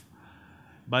himself,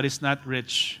 but is not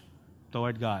rich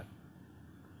toward God.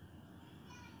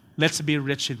 Let's be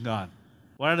rich in God.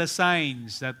 What are the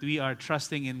signs that we are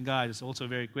trusting in God? It's also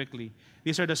very quickly.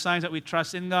 These are the signs that we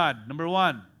trust in God. Number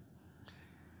one,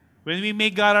 when we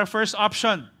make God our first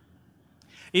option.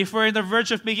 If we're in the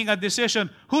verge of making a decision,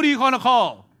 who do you want to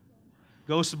call?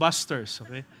 Ghostbusters,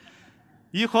 okay?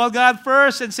 You call God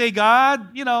first and say, God,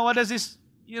 what does this,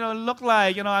 look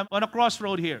like? I'm on a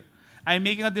crossroad here. I'm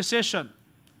making a decision.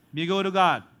 You go to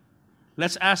God.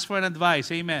 Let's ask for an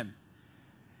advice. Amen.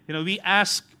 We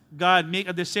ask God, make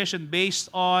a decision based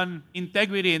on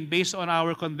integrity and based on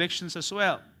our convictions as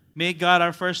well. Make God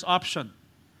our first option.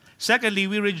 Secondly,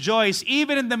 we rejoice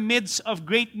even in the midst of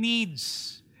great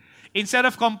needs. Instead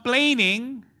of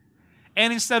complaining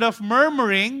and instead of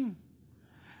murmuring,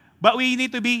 but we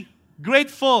need to be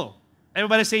grateful.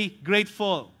 Everybody say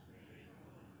grateful.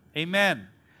 Amen.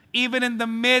 Even in the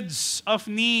midst of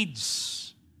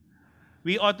needs,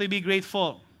 we ought to be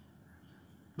grateful.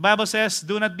 The Bible says,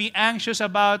 do not be anxious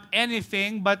about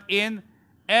anything, but in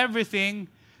everything,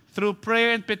 through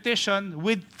prayer and petition,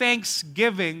 with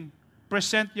thanksgiving,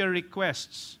 present your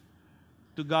requests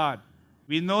to God.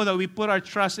 We know that we put our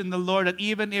trust in the Lord, that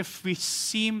even if we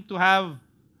seem to have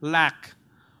lack,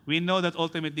 we know that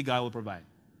ultimately God will provide.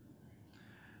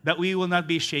 That we will not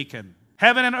be shaken.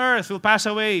 Heaven and earth will pass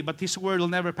away, but His word will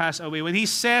never pass away. When He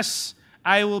says,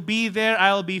 I will be there,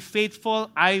 I will be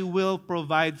faithful, I will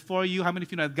provide for you. How many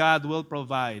of you know that God will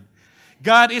provide?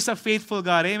 God is a faithful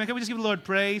God. Amen. Can we just give the Lord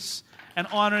praise and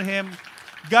honor Him?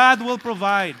 God will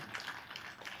provide.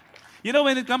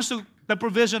 When it comes to the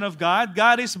provision of God,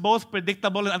 God is both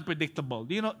predictable and unpredictable.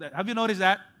 Have you noticed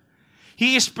that?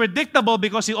 He is predictable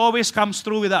because He always comes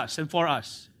through with us and for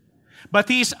us. But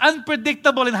He is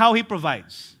unpredictable in how He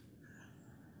provides.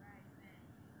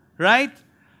 Right?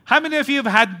 How many of you have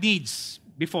had needs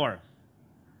before?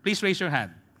 Please raise your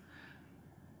hand.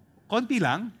 Konti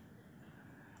lang.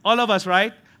 All of us,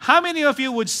 right? How many of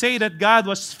you would say that God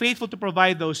was faithful to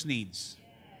provide those needs?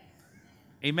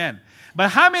 Amen. But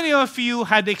how many of you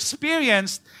had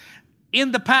experienced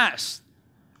in the past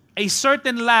a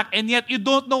certain lack and yet you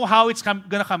don't know how it's going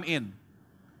to come in?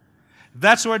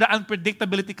 That's where the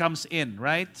unpredictability comes in,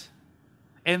 right?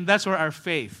 And that's where our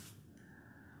faith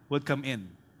would come in.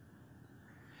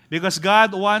 Because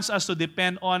God wants us to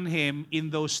depend on Him in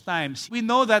those times. We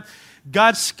know that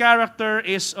God's character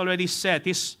is already set.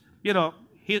 It's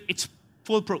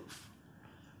foolproof.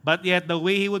 But yet the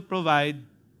way He would provide,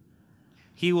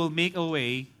 He will make a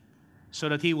way so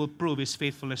that He will prove His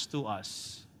faithfulness to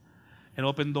us and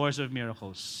open doors of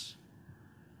miracles.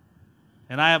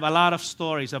 And I have a lot of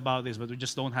stories about this, but we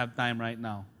just don't have time right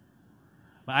now.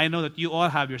 But I know that you all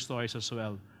have your stories as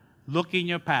well. Look in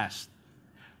your past.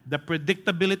 The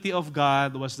predictability of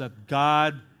God was that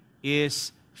God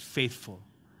is faithful.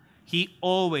 He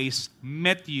always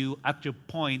met you at your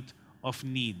point of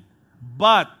need.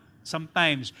 But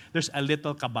sometimes there's a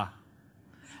little kaba.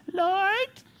 Lord,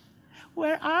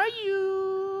 where are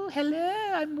you? Hello,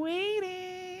 I'm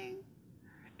waiting.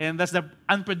 And that's the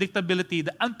unpredictability.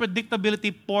 The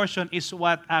unpredictability portion is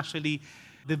what actually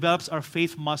develops our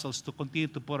faith muscles to continue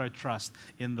to put our trust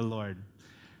in the Lord.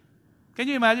 Can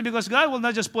you imagine? Because God will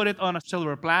not just put it on a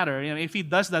silver platter. If He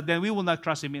does that, then we will not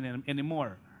trust Him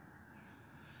anymore.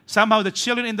 Somehow the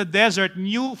children in the desert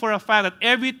knew for a fact that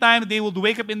every time they would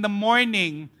wake up in the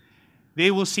morning, they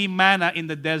will see manna in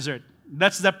the desert.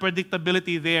 That's the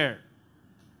predictability there.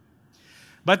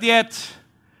 But yet,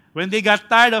 when they got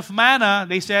tired of manna,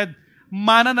 they said,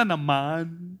 "Manna na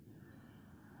naman."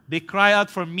 They cry out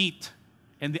for meat.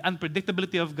 And the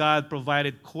unpredictability of God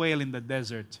provided quail in the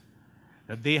desert.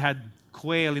 That they had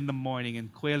quail in the morning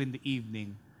and quail in the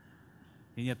evening.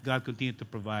 And yet God continued to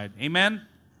provide. Amen?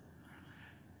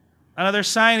 Another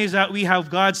sign is that we have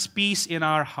God's peace in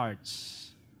our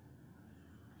hearts.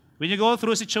 When you go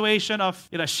through a situation of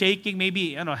shaking,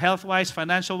 maybe health-wise,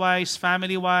 financial-wise,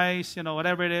 family-wise,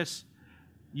 whatever it is,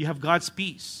 you have God's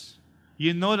peace.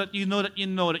 You know that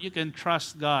you can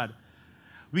trust God.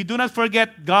 We do not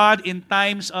forget God in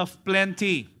times of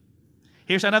plenty.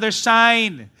 Here's another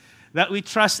sign that we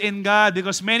trust in God,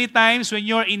 because many times when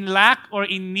you're in lack or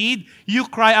in need, you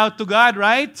cry out to God,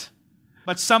 right?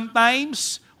 But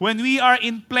sometimes when we are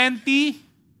in plenty,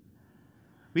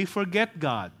 we forget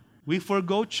God. We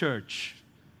forgo church.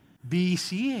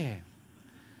 Busy.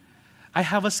 I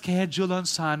have a schedule on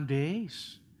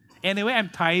Sundays. Anyway, I'm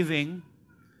tithing.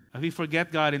 We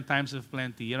forget God in times of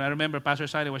plenty. I remember Pastor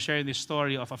Sally was sharing this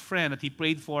story of a friend that he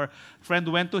prayed for. A friend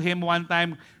went to him one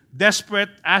time, desperate,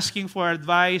 asking for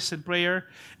advice and prayer.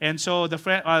 And so the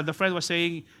friend was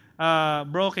saying,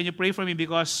 "Bro, can you pray for me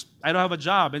because I don't have a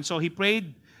job?" And so he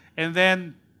prayed. And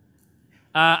then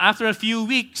after a few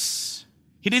weeks,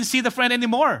 he didn't see the friend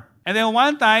anymore. And then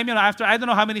one time, after I don't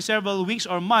know how many several weeks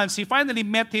or months, he finally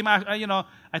met him. I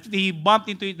think they bumped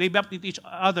into each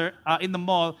other in the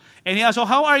mall. And he asked, "So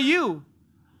how are you,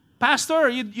 Pastor?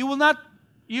 You will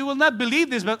not believe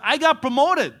this, but I got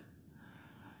promoted.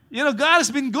 God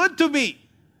has been good to me.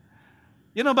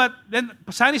 But then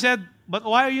Sani said, "But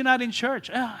why are you not in church?"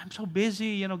 "I'm so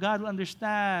busy. God will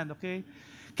understand. Okay,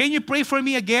 can you pray for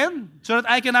me again so that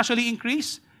I can actually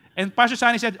increase?" And Pastor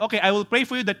Sani said, "Okay, I will pray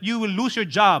for you that you will lose your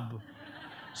job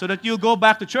so that you'll go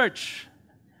back to church."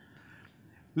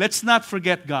 Let's not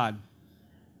forget God.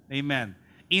 Amen.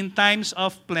 In times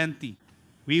of plenty,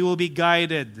 we will be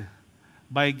guided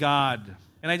by God.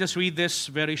 And I just read this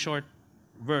very short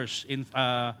verse in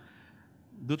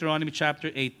Deuteronomy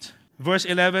chapter 8. Verse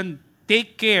 11,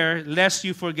 "Take care lest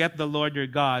you forget the Lord your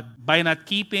God by not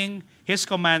keeping His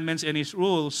commandments and His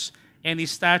rules and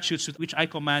His statutes which I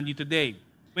command you today.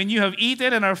 When you have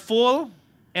eaten and are full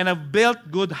and have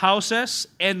built good houses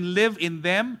and live in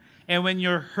them, and when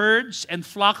your herds and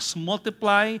flocks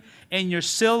multiply, and your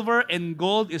silver and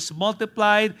gold is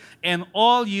multiplied, and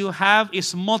all you have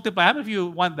is multiplied." How many of you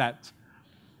want that?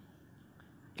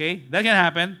 Okay, that can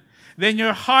happen. "Then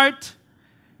your heart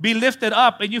be lifted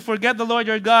up, and you forget the Lord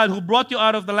your God, who brought you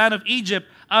out of the land of Egypt,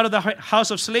 out of the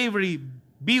house of slavery.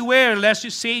 Beware lest you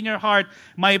say in your heart,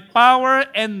 'My power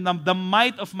and the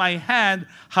might of my hand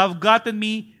have gotten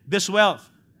me this wealth.'"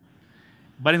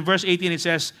 But in verse 18 it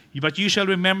says, "But you shall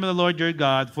remember the Lord your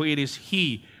God, for it is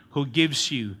He who gives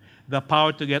you the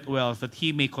power to get wealth, that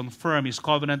He may confirm His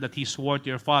covenant that He swore to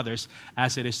your fathers,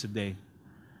 as it is today."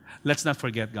 Let's not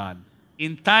forget God.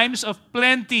 In times of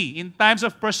plenty, in times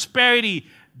of prosperity,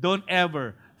 don't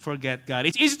ever forget God.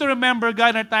 It's easy to remember God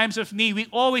in our times of need. We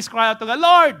always cry out to God,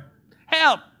 "Lord,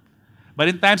 help!" But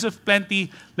in times of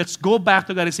plenty, let's go back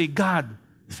to God and say, "God,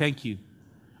 thank you.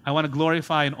 I want to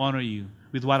glorify and honor you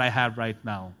with what I have right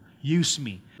now. Use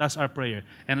me. That's our prayer.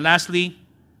 And lastly,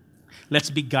 let's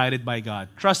be guided by God.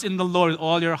 Trust in the Lord with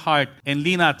all your heart and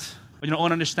lean not on your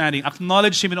own understanding.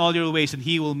 Acknowledge Him in all your ways and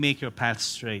He will make your path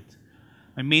straight.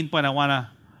 My main point, I want to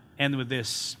end with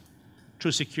this.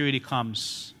 True security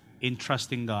comes in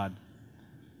trusting God,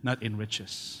 not in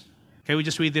riches. Can we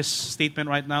just read this statement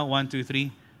right now? 1, 2,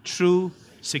 3. True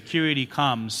security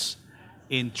comes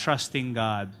in trusting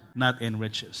God, not in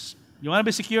riches. You want to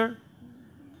be secure?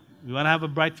 You want to have a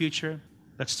bright future?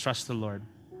 Let's trust the Lord.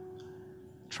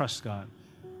 Trust God.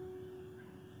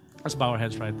 Let's bow our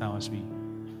heads right now as we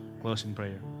close in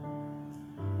prayer.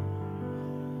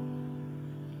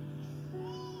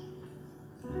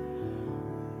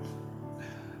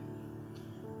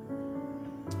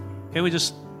 Can we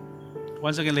just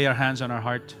once again lay our hands on our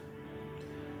heart?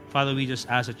 Father, we just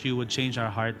ask that you would change our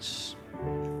hearts.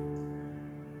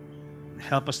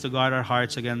 Help us to guard our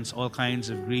hearts against all kinds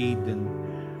of greed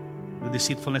and the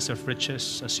deceitfulness of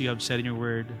riches, as you have said in your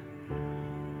word.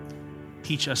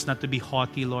 Teach us not to be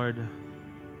haughty, Lord,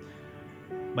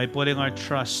 by putting our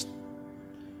trust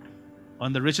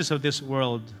on the riches of this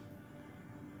world,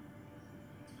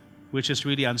 which is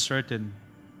really uncertain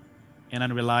and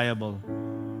unreliable.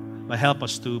 But help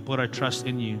us to put our trust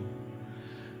in you,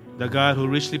 the God who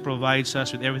richly provides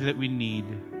us with everything that we need,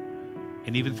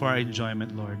 and even for our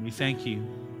enjoyment, Lord. We thank you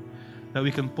that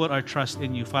we can put our trust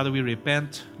in you. Father, we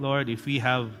repent, Lord, if we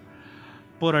have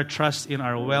put our trust in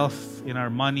our wealth, in our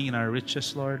money, in our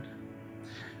riches, Lord,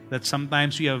 that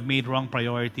sometimes we have made wrong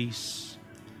priorities,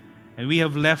 and we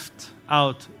have left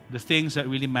out the things that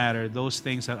really matter, those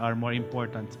things that are more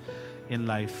important in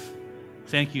life.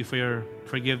 Thank you for your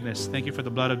forgiveness. Thank you for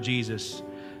the blood of Jesus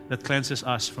that cleanses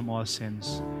us from all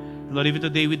sins. Lord, even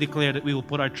today we declare that we will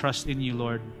put our trust in you,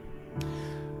 Lord.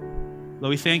 Lord,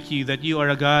 we thank you that you are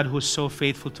a God who is so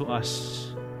faithful to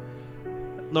us.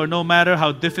 Lord, no matter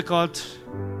how difficult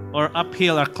or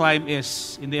uphill our climb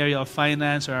is in the area of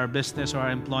finance or our business or our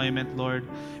employment, Lord,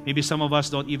 maybe some of us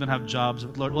don't even have jobs,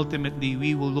 but Lord, ultimately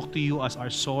we will look to you as our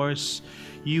source.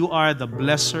 You are the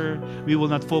blesser. We will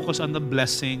not focus on the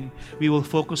blessing. We will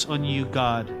focus on you,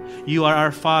 God. You are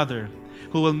our Father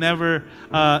who will never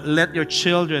let your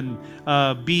children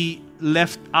be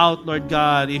left out, Lord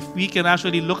God. If we can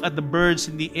actually look at the birds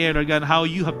in the air, Lord God, how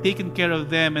you have taken care of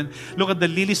them, and look at the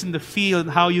lilies in the field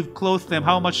and how you've clothed them,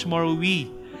 how much more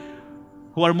we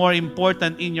who are more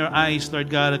important in your eyes, Lord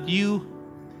God, that you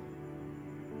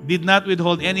did not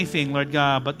withhold anything, Lord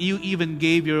God, but you even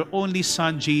gave your only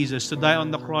Son, Jesus, to die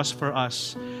on the cross for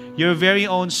us. Your very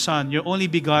own Son, your only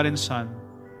begotten Son.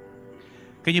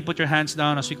 Can you put your hands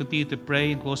down as we continue to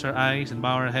pray and close our eyes and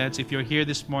bow our heads? If you're here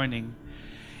this morning,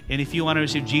 and if you want to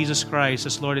receive Jesus Christ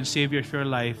as Lord and Savior of your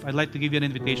life, I'd like to give you an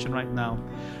invitation right now.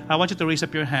 I want you to raise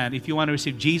up your hand. If you want to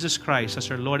receive Jesus Christ as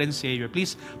your Lord and Savior,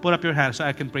 please put up your hand so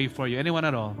I can pray for you. Anyone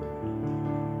at all?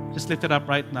 Just lift it up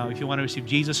right now if you want to receive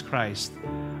Jesus Christ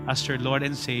as your Lord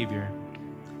and Savior.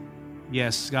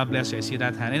 Yes, God bless you. I see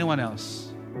that hand. Anyone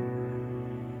else?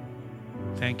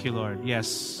 Thank you, Lord.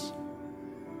 Yes.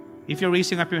 If you're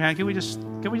raising up your hand, can we just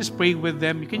pray with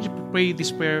them? Can you pray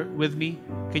this prayer with me?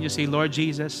 Can you say, Lord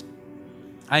Jesus,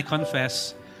 I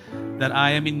confess that I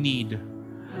am in need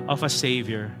of a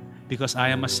Savior because I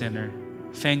am a sinner.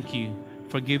 Thank you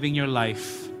for giving your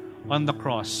life on the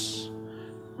cross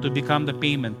to become the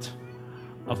payment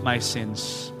of my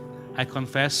sins. I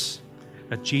confess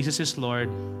that Jesus is Lord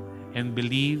and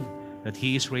believe that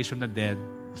He is raised from the dead.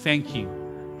 Thank you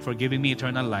for giving me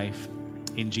eternal life.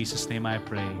 In Jesus' name I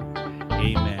pray.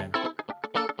 Amen.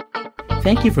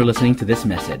 Thank you for listening to this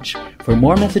message. For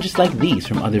more messages like these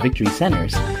from other Victory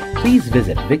Centers, please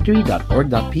visit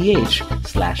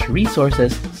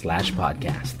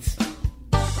victory.org.ph/resources/podcast.